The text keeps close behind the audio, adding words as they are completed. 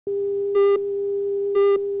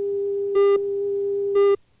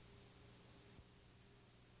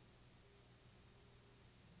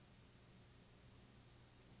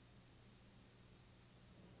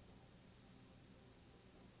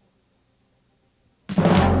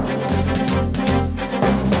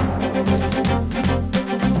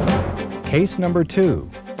Case number 2,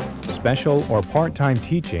 special or part-time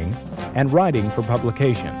teaching and writing for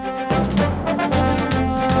publication.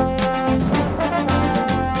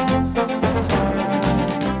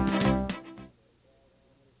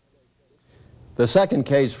 The second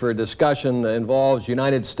case for discussion involves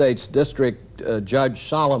United States District Judge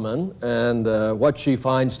Solomon and what she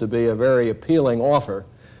finds to be a very appealing offer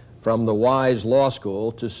from the Wise Law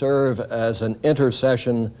School to serve as an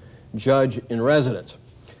intersession judge in residence.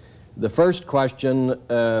 The first question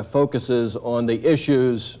focuses on the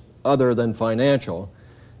issues other than financial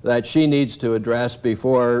that she needs to address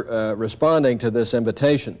before responding to this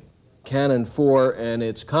invitation. Canon 4 and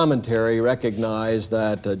its commentary recognize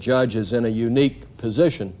that a judge is in a unique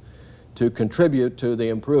position to contribute to the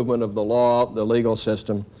improvement of the law, the legal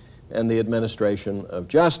system, and the administration of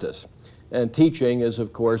justice. And teaching is,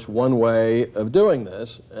 of course, one way of doing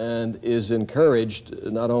this and is encouraged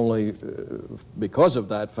not only because of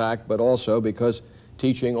that fact, but also because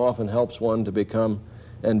teaching often helps one to become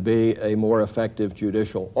and be a more effective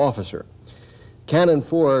judicial officer. Canon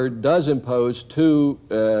 4 does impose two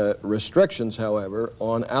restrictions, however,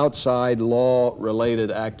 on outside law-related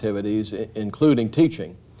activities, including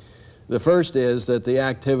teaching. The first is that the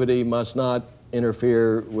activity must not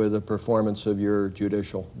interfere with the performance of your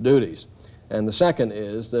judicial duties. And the second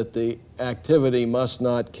is that the activity must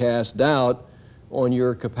not cast doubt on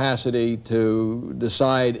your capacity to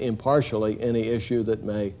decide impartially any issue that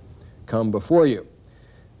may come before you.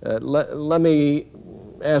 Let me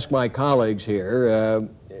ask my colleagues here,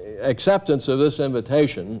 acceptance of this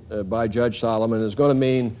invitation by Judge Solomon is going to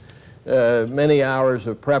mean many hours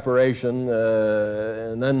of preparation,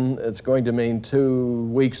 and then it's going to mean 2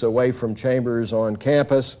 weeks away from chambers on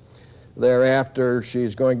campus. Thereafter,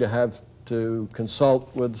 she's going to have to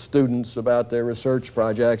consult with students about their research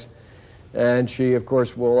projects, and she, of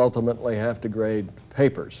course, will ultimately have to grade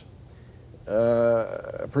papers.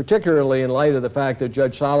 Particularly in light of the fact that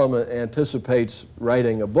Judge Solomon anticipates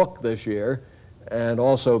writing a book this year and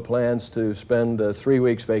also plans to spend a 3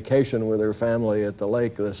 weeks vacation with her family at the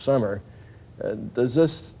lake this summer. Does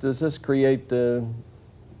this create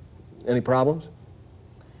any problems?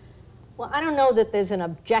 Well, I don't know that there's an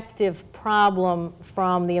objective problem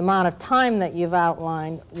from the amount of time that you've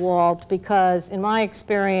outlined, Walt, because in my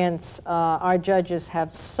experience, our judges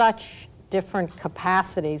have such different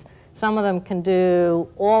capacities. Some of them can do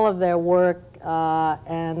all of their work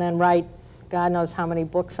and then write God knows how many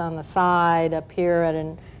books on the side, appear at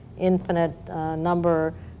an infinite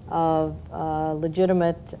number of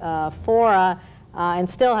legitimate fora, and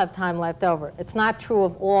still have time left over. It's not true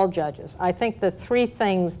of all judges. I think the three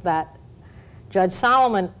things that Judge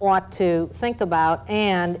Solomon ought to think about,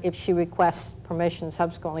 and if she requests permission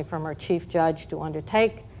subsequently from her chief judge to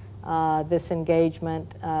undertake this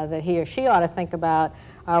engagement, that he or she ought to think about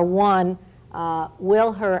are, one,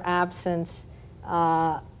 will her absence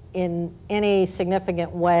in any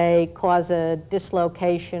significant way cause a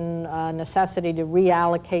dislocation, necessity to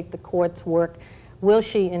reallocate the court's work? Will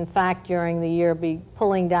she, in fact, during the year be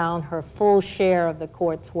pulling down her full share of the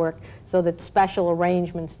court's work so that special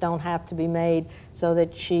arrangements don't have to be made, so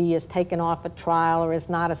that she is taken off a trial or is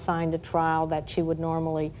not assigned a trial that she would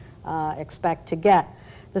normally expect to get?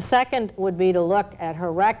 The second would be to look at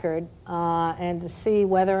her record and to see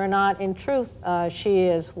whether or not, in truth, she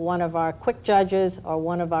is one of our quick judges or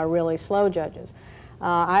one of our really slow judges.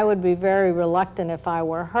 I would be very reluctant, if I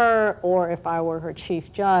were her or if I were her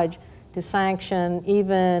chief judge, to sanction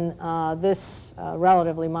even this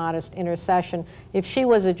relatively modest intercession if she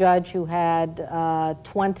was a judge who had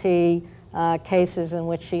 20 cases in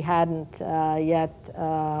which she hadn't yet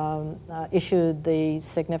issued the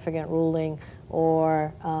significant ruling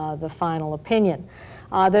or the final opinion.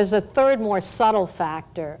 There's a third, more subtle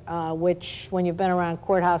factor, which when you've been around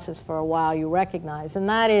courthouses for a while you recognize, and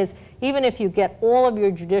that is, even if you get all of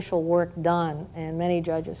your judicial work done, and many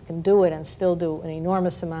judges can do it and still do an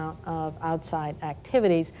enormous amount of outside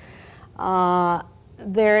activities,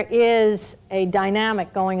 there is a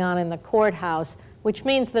dynamic going on in the courthouse, which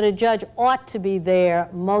means that a judge ought to be there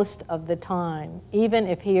most of the time, even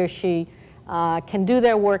if he or she can do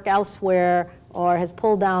their work elsewhere or has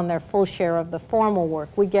pulled down their full share of the formal work.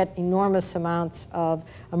 We get enormous amounts of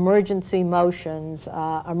emergency motions,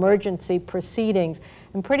 emergency proceedings,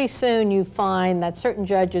 and pretty soon you find that certain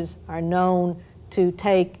judges are known to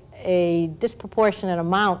take a disproportionate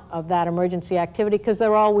amount of that emergency activity because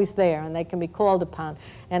they're always there and they can be called upon.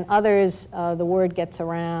 And others, the word gets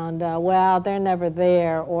around, well, they're never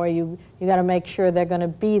there, or you got to make sure they're going to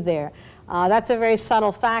be there. That's a very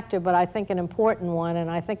subtle factor, but I think an important one, and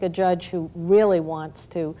I think a judge who really wants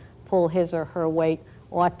to pull his or her weight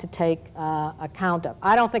ought to take account of.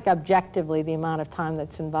 I don't think objectively the amount of time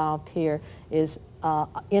that's involved here is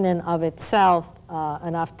in and of itself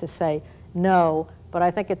enough to say no, but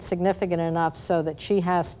I think it's significant enough so that she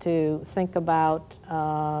has to think about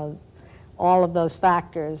all of those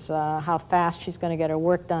factors, how fast she's going to get her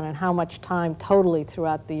work done and how much time totally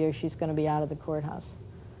throughout the year she's going to be out of the courthouse.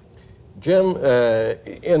 Jim,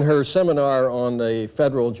 in her seminar on the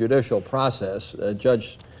federal judicial process,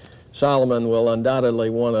 Judge Solomon will undoubtedly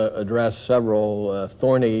want to address several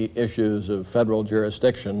thorny issues of federal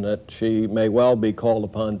jurisdiction that she may well be called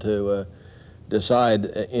upon to decide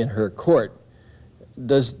in her court.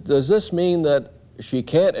 Does this mean that she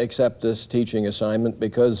can't accept this teaching assignment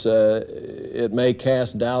because it may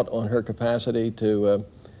cast doubt on her capacity to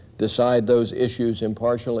decide those issues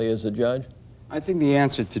impartially as a judge? I think the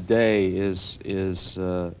answer today is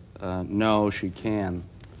no, she can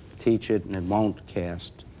teach it, and it won't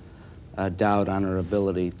cast doubt on her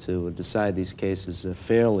ability to decide these cases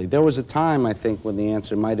fairly. There was a time, I think, when the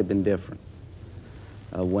answer might have been different,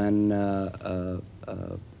 when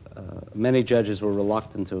many judges were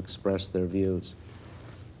reluctant to express their views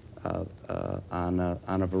on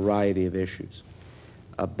a variety of issues.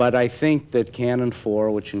 But I think that Canon 4,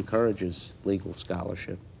 which encourages legal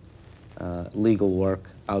scholarship, legal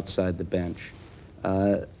work outside the bench,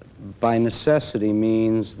 by necessity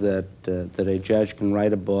means that a judge can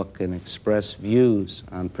write a book and express views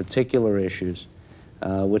on particular issues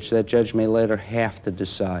which that judge may later have to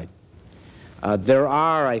decide. There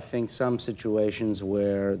are, I think, some situations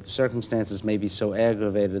where the circumstances may be so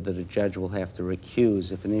aggravated that a judge will have to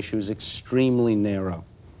recuse if an issue is extremely narrow,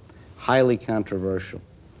 highly controversial,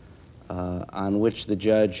 on which the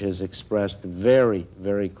judge has expressed very,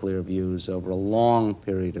 very clear views over a long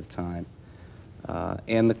period of time.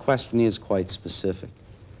 And the question is quite specific.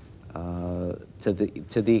 To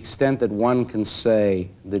the extent that one can say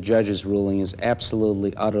the judge's ruling is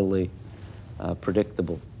absolutely, utterly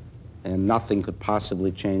predictable, and nothing could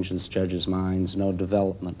possibly change this judge's minds, no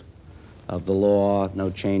development of the law, no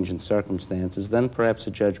change in circumstances, then perhaps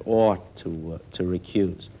a judge ought to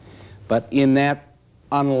recuse. But in that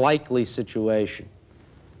unlikely situation,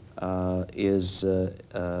 that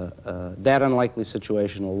unlikely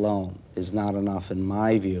situation alone is not enough, in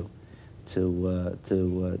my view,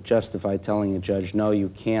 to justify telling a judge, no, you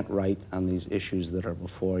can't write on these issues that are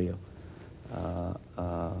before you.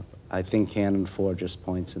 I think Canon 4 just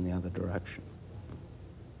points in the other direction.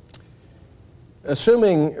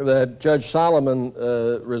 Assuming that Judge Solomon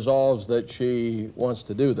resolves that she wants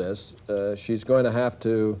to do this, she's going to have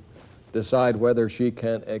to decide whether she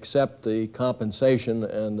can accept the compensation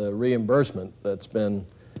and the reimbursement that's been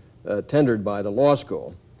tendered by the law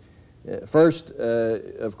school. First,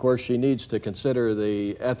 of course, she needs to consider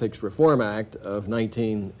the Ethics Reform Act of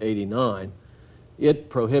 1989. It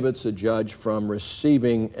prohibits a judge from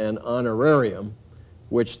receiving an honorarium,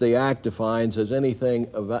 which the Act defines as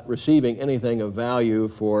receiving anything of value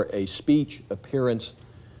for a speech, appearance,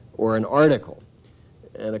 or an article.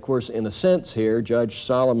 And of course, in a sense here, Judge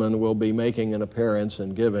Solomon will be making an appearance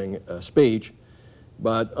and giving a speech,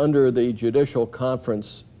 but under the Judicial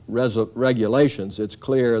Conference regulations, it's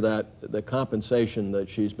clear that the compensation that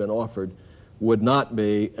she's been offered would not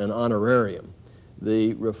be an honorarium.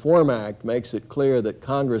 The Reform Act makes it clear that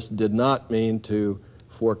Congress did not mean to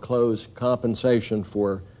foreclose compensation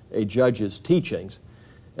for a judge's teaching,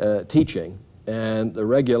 and the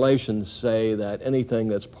regulations say that anything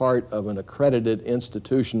that's part of an accredited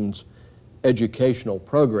institution's educational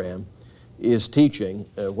program is teaching,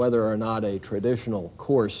 whether or not a traditional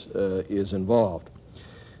course is involved.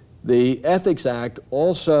 The Ethics Act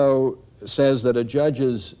also says that a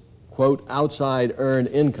judge's, quote, outside earned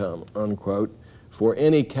income, unquote, for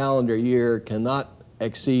any calendar year cannot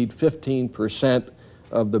exceed 15%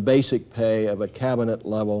 of the basic pay of a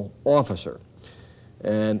cabinet-level officer.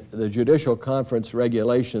 And the Judicial Conference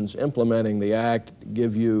regulations implementing the Act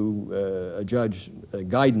give you, a judge,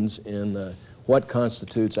 guidance in what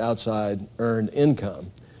constitutes outside earned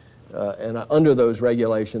income. And under those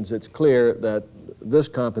regulations, it's clear that this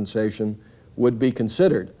compensation would be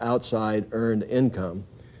considered outside earned income.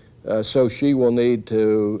 So she will need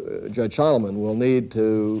to, Judge Solomon will need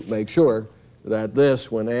to make sure that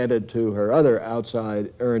this, when added to her other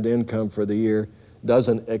outside earned income for the year,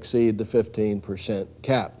 doesn't exceed the 15%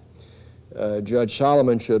 cap. Judge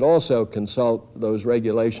Solomon should also consult those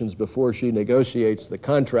regulations before she negotiates the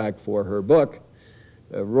contract for her book.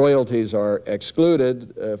 Royalties are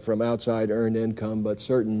excluded from outside earned income, but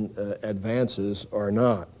certain advances are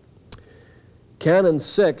not. Canon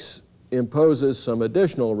 6 imposes some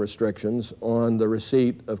additional restrictions on the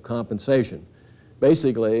receipt of compensation.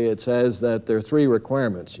 Basically, it says that there are three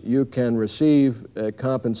requirements. You can receive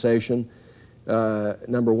compensation,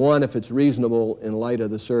 number one, if it's reasonable in light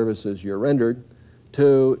of the services you're rendered.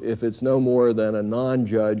 Two, if it's no more than a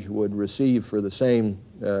non-judge would receive for the same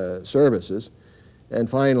services. And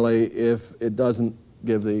finally, if it doesn't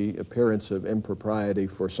give the appearance of impropriety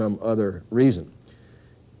for some other reason.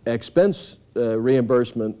 Expense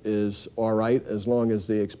reimbursement is all right as long as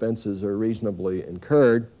the expenses are reasonably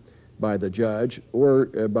incurred by the judge or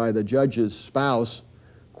by the judge's spouse,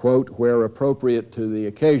 quote, where appropriate to the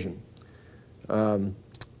occasion. Now,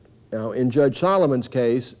 in Judge Solomon's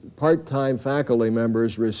case, part-time faculty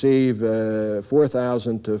members receive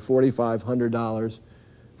 $4,000 to $4,500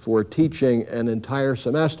 for teaching an entire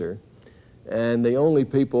semester, and the only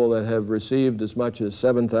people that have received as much as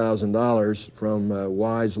 $7,000 from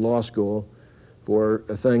Wise Law School for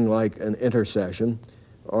a thing like an intersession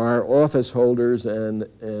are office holders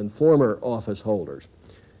and former office holders.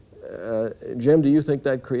 Jim, do you think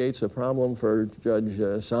that creates a problem for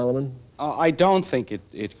Judge Solomon? I don't think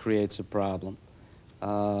it creates a problem.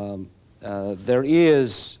 There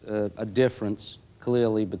is a difference,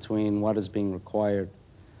 clearly, between what is being required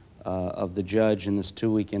of the judge in this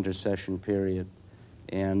 2-week intercession period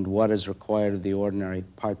and what is required of the ordinary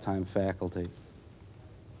part-time faculty.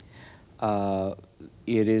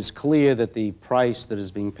 It is clear that the price that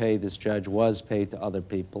is being paid this judge was paid to other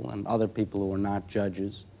people, and other people who are not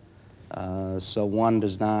judges. So one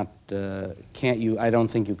does not, I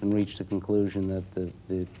don't think you can reach the conclusion that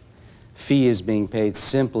the fee is being paid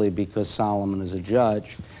simply because Solomon is a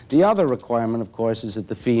judge. The other requirement, of course, is that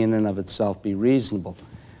the fee in and of itself be reasonable.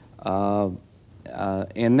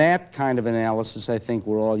 And that kind of analysis, I think,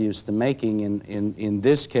 we're all used to making. In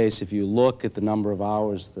this case, if you look at the number of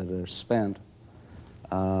hours that are spent,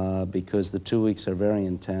 because the 2 weeks are very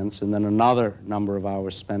intense, and then another number of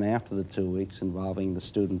hours spent after the 2 weeks involving the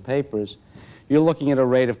student papers, you're looking at a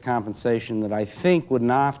rate of compensation that I think would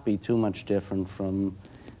not be too much different from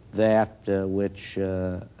that which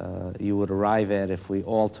you would arrive at if we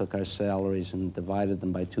all took our salaries and divided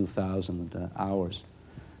them by 2,000 hours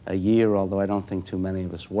a year, although I don't think too many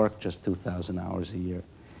of us work just 2,000 hours a year.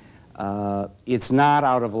 It's not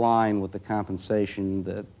out of line with the compensation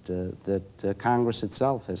that Congress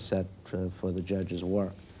itself has set for the judge's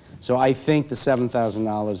work. So I think the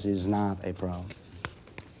 $7,000 is not a problem.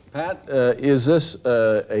 Pat, is this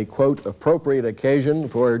a, quote, appropriate occasion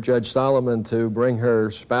for Judge Solomon to bring her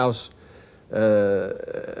spouse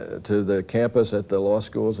to the campus at the law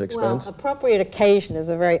school's expense? Well, appropriate occasion is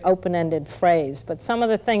a very open-ended phrase, but some of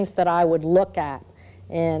the things that I would look at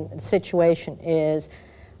in the situation is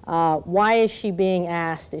why is she being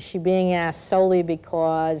asked? Is she being asked solely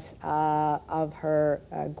because of her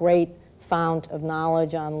great fount of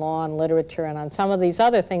knowledge on law and literature and on some of these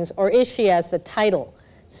other things, or is she, as the title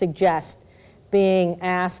suggests, being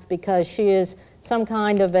asked because she is some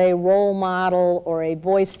kind of a role model or a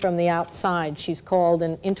voice from the outside? She's called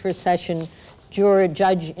an intercession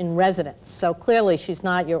judge in residence. So clearly she's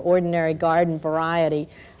not your ordinary garden variety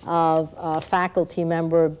of a faculty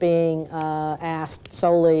member being asked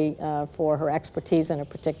solely for her expertise in a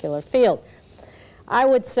particular field. I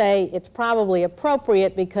would say it's probably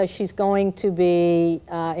appropriate because she's going to be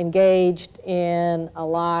engaged in a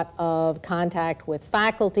lot of contact with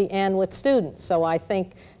faculty and with students. So I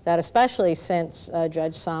think that especially since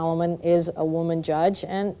Judge Solomon is a woman judge,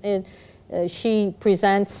 and she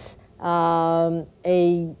presents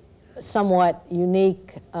a somewhat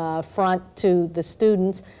unique front to the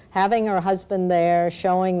students, having her husband there,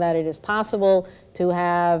 showing that it is possible to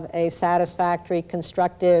have a satisfactory,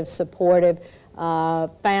 constructive, supportive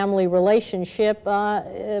family relationship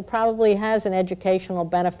probably has an educational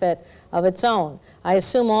benefit of its own. I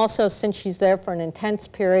assume also, since she's there for an intense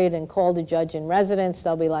period and called a judge in residence,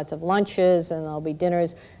 there'll be lots of lunches and there'll be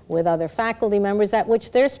dinners with other faculty members at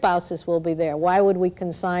which their spouses will be there. Why would we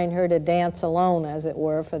consign her to dance alone, as it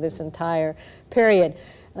were, for this entire period?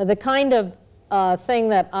 The kind of thing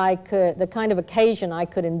that the kind of occasion I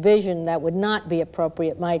could envision that would not be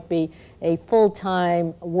appropriate might be a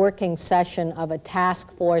full-time working session of a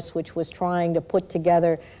task force which was trying to put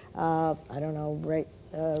together, I don't know,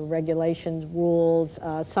 regulations, rules,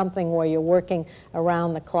 something where you're working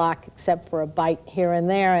around the clock except for a bite here and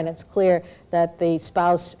there, and it's clear that the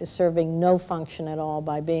spouse is serving no function at all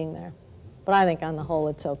by being there. But I think on the whole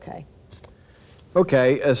it's okay.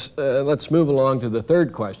 Okay, let's move along to the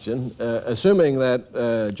third question. Assuming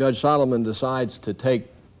that Judge Solomon decides to take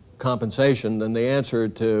compensation, then the answer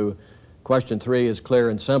to question 3 is clear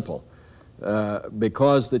and simple.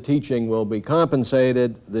 Because the teaching will be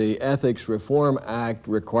compensated, the Ethics Reform Act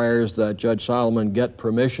requires that Judge Solomon get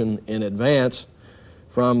permission in advance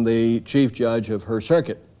from the chief judge of her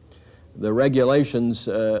circuit. The regulations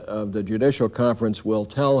of the Judicial Conference will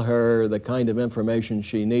tell her the kind of information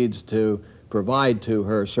she needs to provide to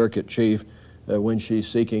her circuit chief when she's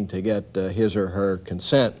seeking to get his or her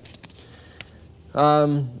consent.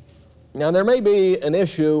 Now, there may be an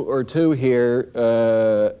issue or two here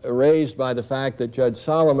raised by the fact that Judge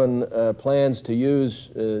Solomon plans to use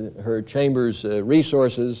her chamber's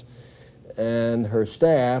resources and her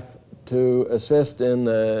staff to assist in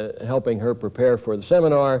helping her prepare for the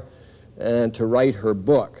seminar and to write her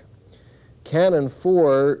book. Canon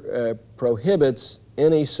 4 prohibits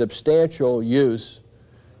any substantial use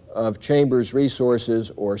of chamber's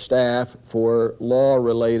resources or staff for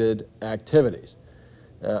law-related activities.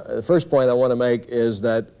 The first point I want to make is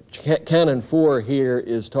that Canon 4 here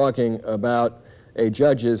is talking about a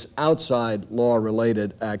judge's outside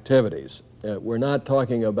law-related activities. We're not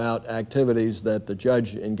talking about activities that the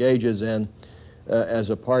judge engages in as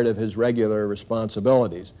a part of his regular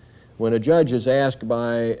responsibilities. When a judge is asked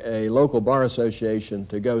by a local bar association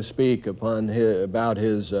to go speak about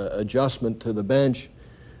his adjustment to the bench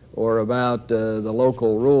or about the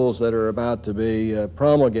local rules that are about to be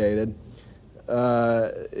promulgated,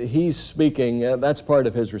 he's speaking, that's part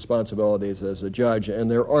of his responsibilities as a judge, and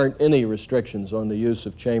there aren't any restrictions on the use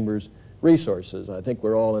of chambers resources. I think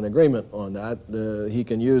we're all in agreement on that. He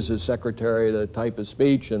can use his secretary to type his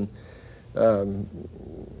speech, and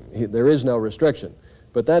there is no restriction.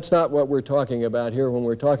 But that's not what we're talking about here. When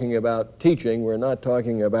we're talking about teaching, we're not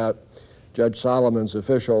talking about Judge Solomon's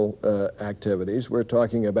official activities. We're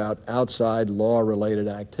talking about outside law-related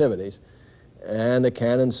activities. And the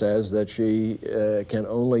canon says that she can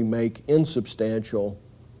only make insubstantial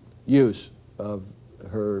use of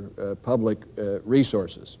her public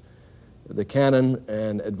resources. The canon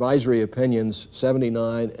and advisory opinions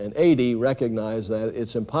 79 and 80 recognize that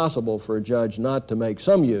it's impossible for a judge not to make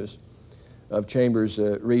some use of chambers'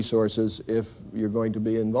 resources if you're going to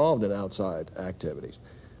be involved in outside activities.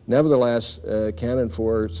 Nevertheless, Canon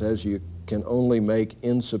 4 says you can only make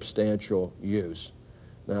insubstantial use.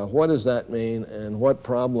 Now, what does that mean, and what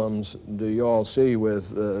problems do you all see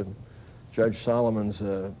with Judge Solomon's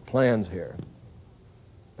plans here?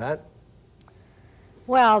 Pat?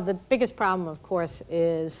 Well, the biggest problem, of course,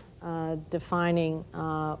 is defining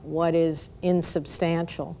what is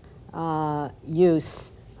insubstantial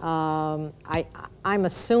use. I'm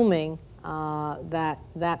assuming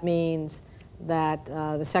that means that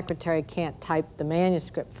the secretary can't type the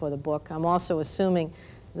manuscript for the book. I'm also assuming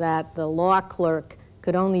that the law clerk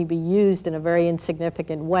could only be used in a very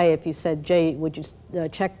insignificant way if you said, Jay, would you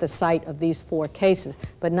check the site of these 4 cases,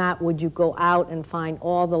 but not would you go out and find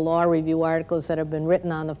all the law review articles that have been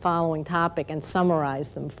written on the following topic and summarize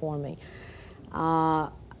them for me.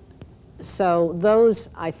 So those,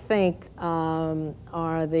 I think,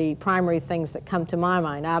 are the primary things that come to my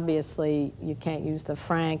mind. Obviously, you can't use the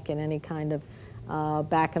frank in any kind of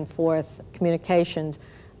back and forth communications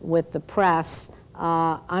with the press.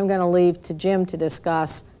 I'm going to leave to Jim to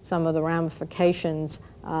discuss some of the ramifications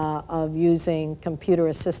of using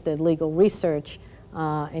computer-assisted legal research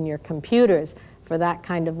in your computers for that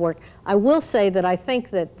kind of work. I will say that I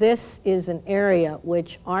think that this is an area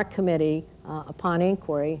which our committee, upon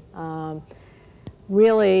inquiry,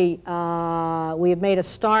 really, we have made a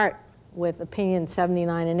start with opinion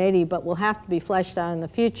 79 and 80, but will have to be fleshed out in the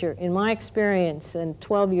future. In my experience, in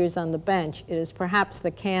 12 years on the bench, it is perhaps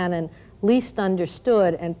the canon least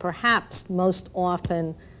understood and perhaps most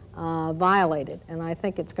often violated. And I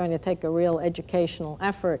think it's going to take a real educational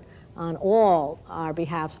effort on all our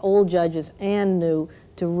behalfs, old judges and new,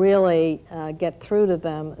 to really get through to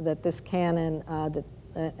them that this canon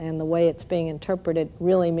and the way it's being interpreted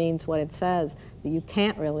really means what it says, that you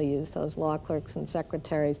can't really use those law clerks and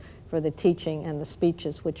secretaries for the teaching and the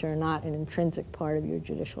speeches, which are not an intrinsic part of your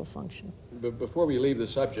judicial function. But before we leave the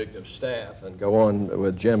subject of staff and go on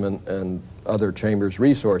with Jim and other chambers'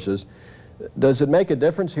 resources, does it make a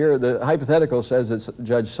difference here? The hypothetical says that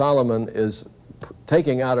Judge Solomon is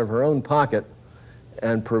taking out of her own pocket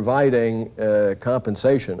and providing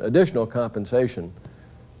compensation, additional compensation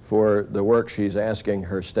for the work she's asking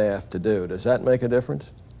her staff to do. Does that make a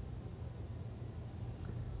difference?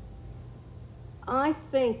 I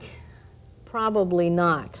think probably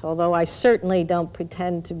not, although I certainly don't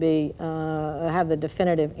pretend to be, have the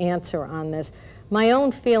definitive answer on this. My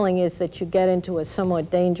own feeling is that you get into a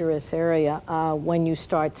somewhat dangerous area when you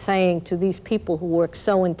start saying to these people who work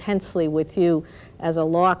so intensely with you as a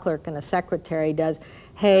law clerk and a secretary does,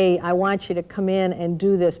 hey, I want you to come in and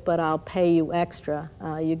do this, but I'll pay you extra.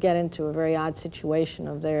 You get into a very odd situation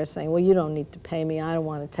of there saying, well, you don't need to pay me, I don't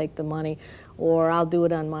want to take the money. or I'll do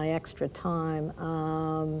it on my extra time.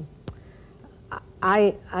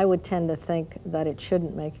 I would tend to think that it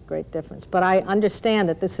shouldn't make a great difference. But I understand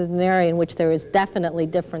that this is an area in which there is definitely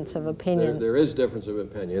difference of opinion. There is difference of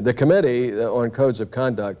opinion. The Committee on Codes of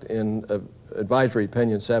Conduct in Advisory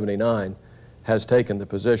Opinion 79 has taken the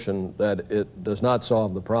position that it does not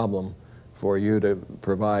solve the problem for you to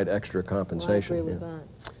provide extra compensation. Well, I agree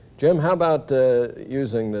with that. Jim, how about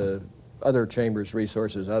using the other chamber's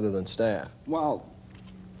resources other than staff? Well,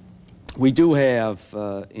 we do have,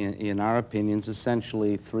 in our opinions,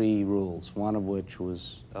 essentially 3 rules, one of which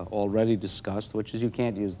was already discussed, which is you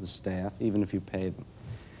can't use the staff, even if you pay them.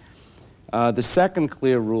 The second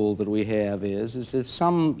clear rule that we have is if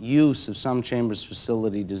some use of some chamber's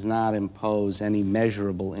facility does not impose any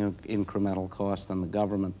measurable incremental cost on the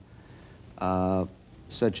government,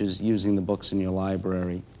 such as using the books in your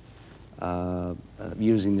library,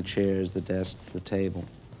 using the chairs, the desk, the table,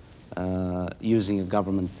 using a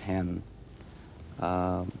government pen.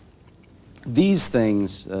 These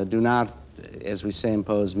things do not, as we say,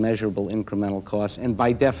 impose measurable incremental costs, and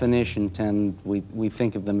by definition we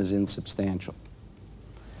think of them as insubstantial.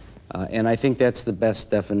 And I think that's the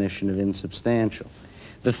best definition of insubstantial.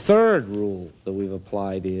 The third rule that we've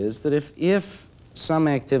applied is that if some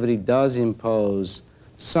activity does impose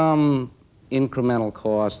some incremental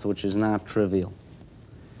cost which is not trivial,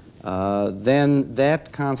 then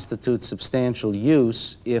that constitutes substantial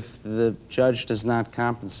use if the judge does not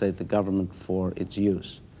compensate the government for its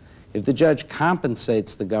use. If the judge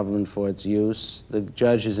compensates the government for its use, the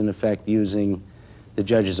judge is in effect using the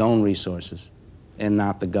judge's own resources and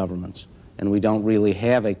not the government's. And we don't really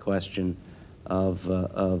have a question of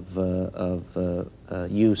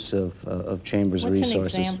use of chambers' resources.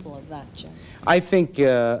 What's an example of that, Jim? I think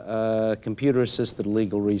computer-assisted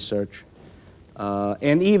legal research.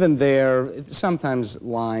 And even there, sometimes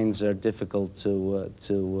lines are difficult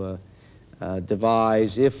to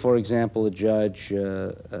devise. If, for example, a judge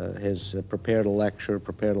has prepared a lecture,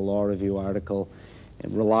 prepared a law review article,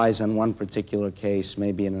 and relies on one particular case,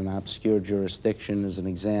 maybe in an obscure jurisdiction as an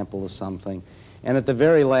example of something, and at the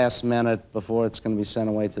very last minute, before it's going to be sent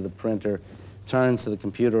away to the printer, turns to the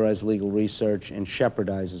computerized legal research and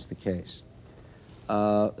shepherdizes the case.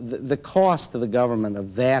 The cost to the government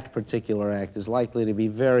of that particular act is likely to be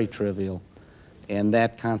very trivial, and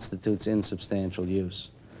that constitutes insubstantial use.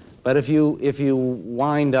 But if you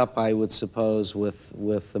wind up, I would suppose,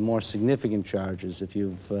 with the more significant charges, if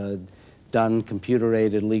you've done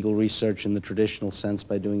computer-aided legal research in the traditional sense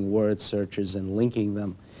by doing word searches and linking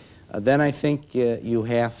them, then I think you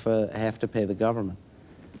have to pay the government.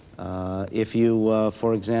 If you,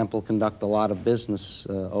 for example, conduct a lot of business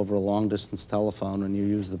over a long-distance telephone and you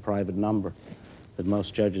use the private number that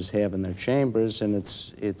most judges have in their chambers, and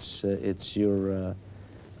it's your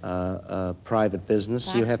private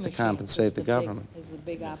business, you have to compensate the government.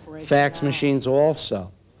 Fax machines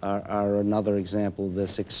also are another example of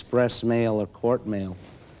this. Express mail or court mail.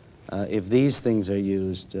 If these things are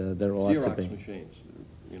used, there ought to be. Xerox machines,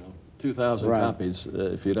 2,000 copies.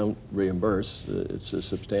 If you don't reimburse, it's a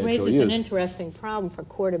substantial use. Raises an interesting problem for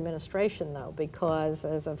court administration, though, because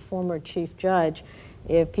as a former chief judge,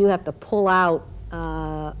 if you have to pull out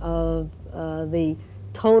of the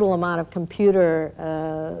total amount of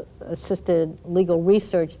computer-assisted legal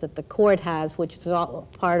research that the court has, which is all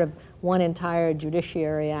part of one entire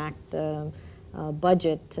Judiciary Act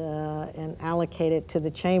budget, and allocate it to the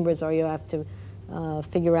chambers, or you have to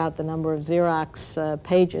figure out the number of Xerox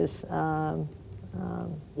pages.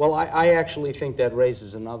 Well, I actually think that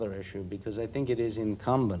raises another issue, because I think it is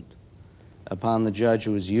incumbent upon the judge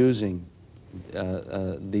who is using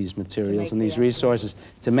these materials and these resources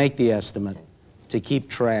to make the estimate, to keep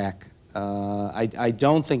track. I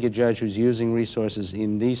don't think a judge who's using resources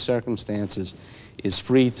in these circumstances is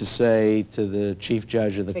free to say to the chief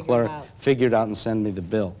judge or the clerk, figure it out and send me the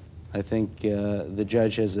bill. I think the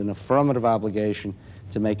judge has an affirmative obligation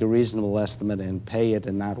to make a reasonable estimate and pay it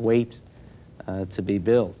and not wait to be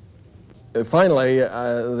billed. Finally,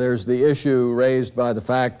 there's the issue raised by the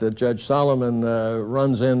fact that Judge Solomon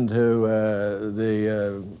runs into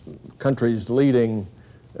the country's leading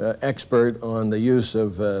expert on the use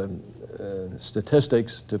of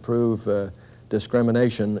statistics to prove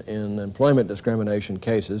discrimination in employment discrimination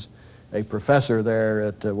cases, a professor there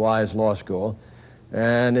at Wise Law School.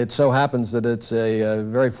 And it so happens that it's a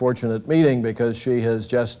very fortunate meeting because she has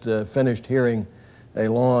just finished hearing a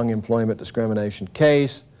long employment discrimination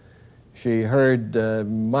case. She heard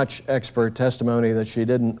much expert testimony that she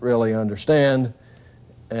didn't really understand,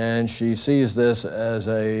 and she sees this as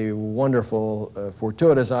a wonderful,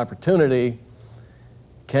 fortuitous opportunity.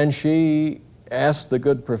 Can she ask the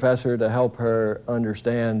good professor to help her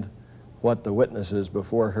understand what the witnesses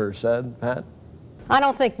before her said, Pat? I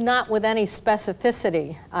don't think not with any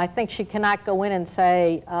specificity. I think she cannot go in and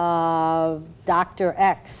say, Dr.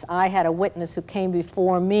 X, I had a witness who came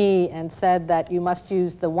before me and said that you must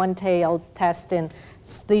use the one-tailed test in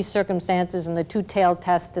these circumstances and the two-tailed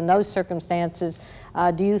test in those circumstances.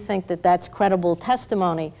 Do you think that that's credible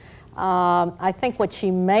testimony? I think what she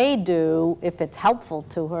may do, if it's helpful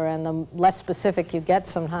to her, and the less specific you get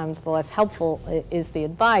sometimes, the less helpful is the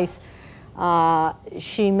advice,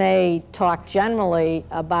 she may talk generally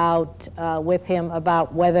about, with him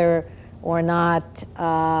about whether or not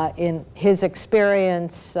in his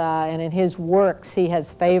experience and in his works he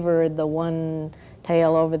has favored the one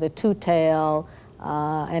tail over the two tail,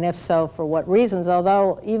 and if so, for what reasons,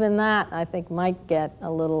 although even that I think might get a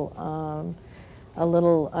little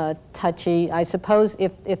touchy. I suppose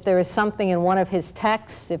if there is something in one of his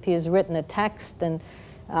texts, if he has written a text and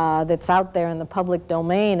that's out there in the public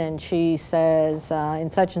domain, and she says, in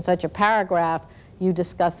such and such a paragraph, you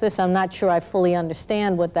discuss this, I'm not sure I fully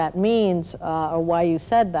understand what that means or why you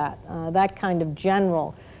said that. That kind of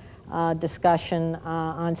general discussion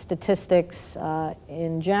on statistics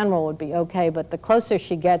in general would be okay, but the closer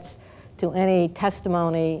she gets to any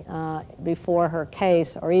testimony before her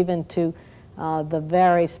case, or even to the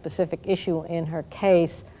very specific issue in her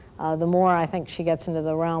case, the more I think she gets into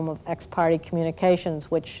the realm of ex-parte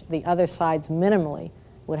communications, which the other sides minimally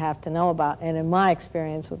would have to know about, and in my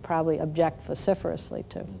experience would probably object vociferously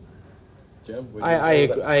to. Jim? I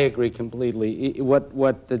agree completely.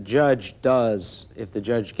 What the judge does, if the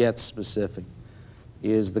judge gets specific,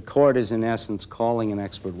 is the court is in essence calling an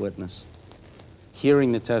expert witness,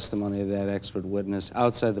 hearing the testimony of that expert witness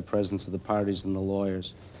outside the presence of the parties and the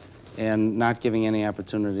lawyers, and not giving any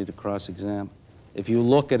opportunity to cross-examine. If you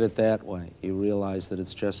look at it that way, you realize that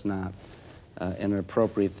it's just not an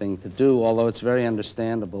appropriate thing to do, although it's very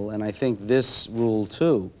understandable. And I think this rule,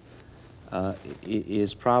 too,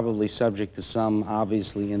 is probably subject to some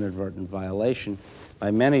obviously inadvertent violation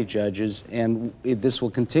by many judges, and this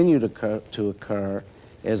will continue to occur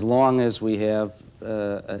as long as we have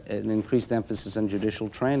an increased emphasis on judicial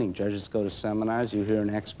training. Judges go to seminars, you hear an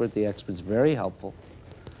expert, the expert's very helpful.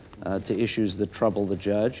 To issues that trouble the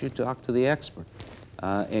judge, you talk to the expert.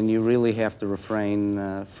 And you really have to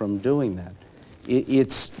refrain from doing that.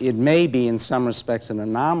 It may be, in some respects, an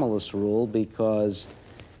anomalous rule, because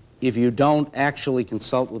if you don't actually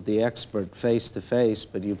consult with the expert face-to-face,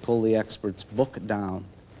 but you pull the expert's book down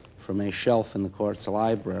from a shelf in the court's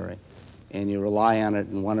library, and you rely on it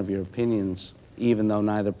in one of your opinions, even though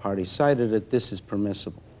neither party cited it, this is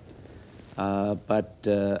permissible. But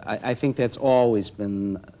I think that's always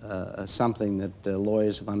been something that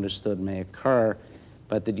lawyers have understood may occur,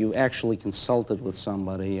 but that you actually consulted with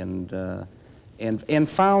somebody and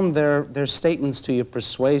found their statements to you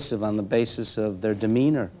persuasive on the basis of their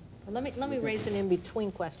demeanor. Let me raise an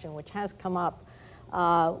in-between question, which has come up.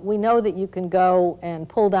 We know that you can go and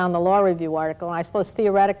pull down the law review article, and I suppose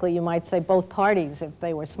theoretically you might say both parties, if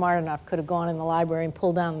they were smart enough, could have gone in the library and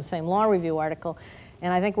pulled down the same law review article.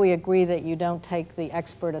 And I think we agree that you don't take the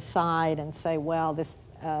expert aside and say, well, this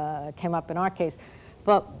came up in our case.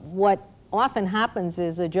 But what often happens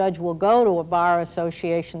is a judge will go to a bar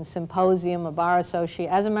association symposium, a bar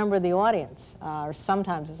association, as a member of the audience, or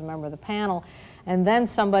sometimes as a member of the panel, and then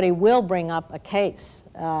somebody will bring up a case,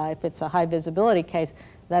 if it's a high visibility case,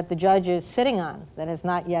 that the judge is sitting on that has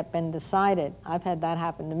not yet been decided. I've had that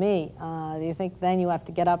happen to me. Do you think then you have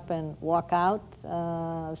to get up and walk out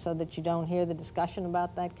so that you don't hear the discussion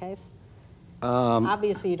about that case?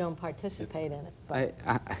 Obviously you don't participate in it.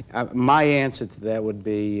 But. My answer to that would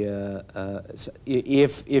be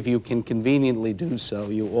if you can conveniently do so,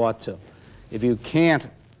 you ought to. If you can't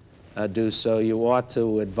do so, you ought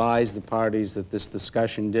to advise the parties that this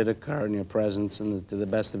discussion did occur in your presence and that to the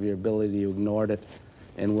best of your ability you ignored it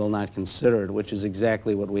and will not consider it, which is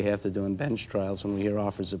exactly what we have to do in bench trials when we hear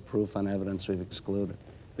offers of proof on evidence we've excluded.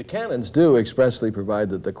 The canons do expressly provide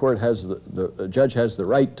that the court has the judge has the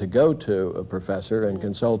right to go to a professor and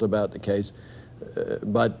consult about the case,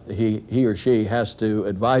 but he or she has to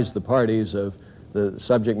advise the parties of the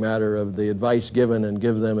subject matter of the advice given and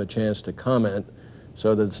give them a chance to comment,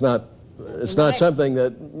 so that it's not something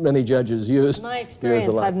that many judges use. In my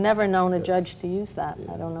experience, I've never known a judge to use that.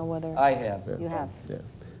 I don't know whether I have. You have. Yeah.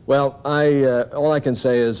 Well, all I can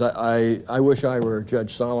say is I wish I were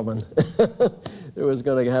Judge Solomon. It was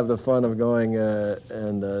going to have the fun of going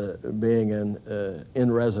and being an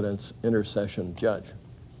in-residence intercession judge.